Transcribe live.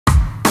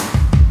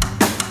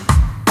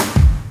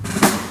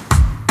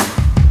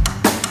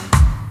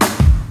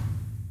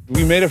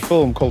made a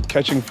film called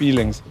Catching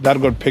Feelings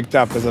that got picked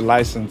up as a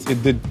license.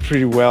 It did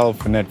pretty well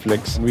for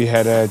Netflix. We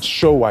had a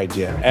show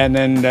idea. And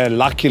then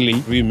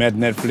luckily, we met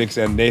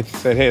Netflix and they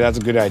said, hey, that's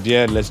a good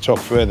idea. Let's talk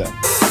further.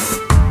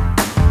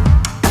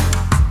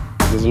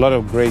 There's a lot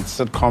of great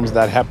sitcoms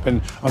that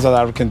happen on South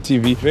African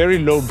TV. Very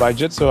low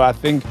budget, so I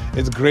think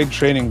it's great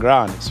training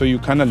ground. So you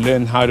kind of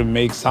learn how to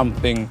make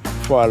something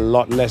for a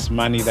lot less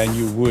money than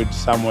you would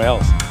somewhere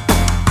else.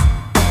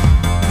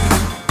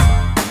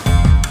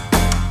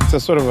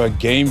 It's a sort of a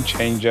game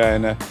changer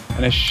and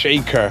a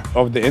shaker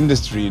of the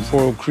industry.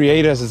 For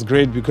creators, it's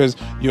great because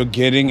you're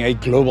getting a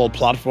global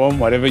platform.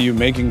 Whatever you're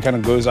making kind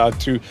of goes out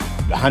to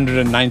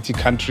 190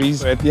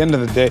 countries. At the end of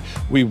the day,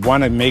 we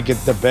want to make it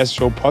the best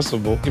show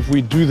possible. If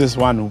we do this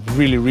one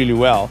really, really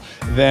well,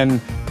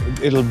 then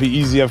it'll be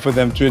easier for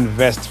them to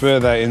invest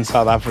further in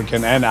South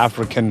African and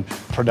African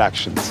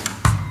productions.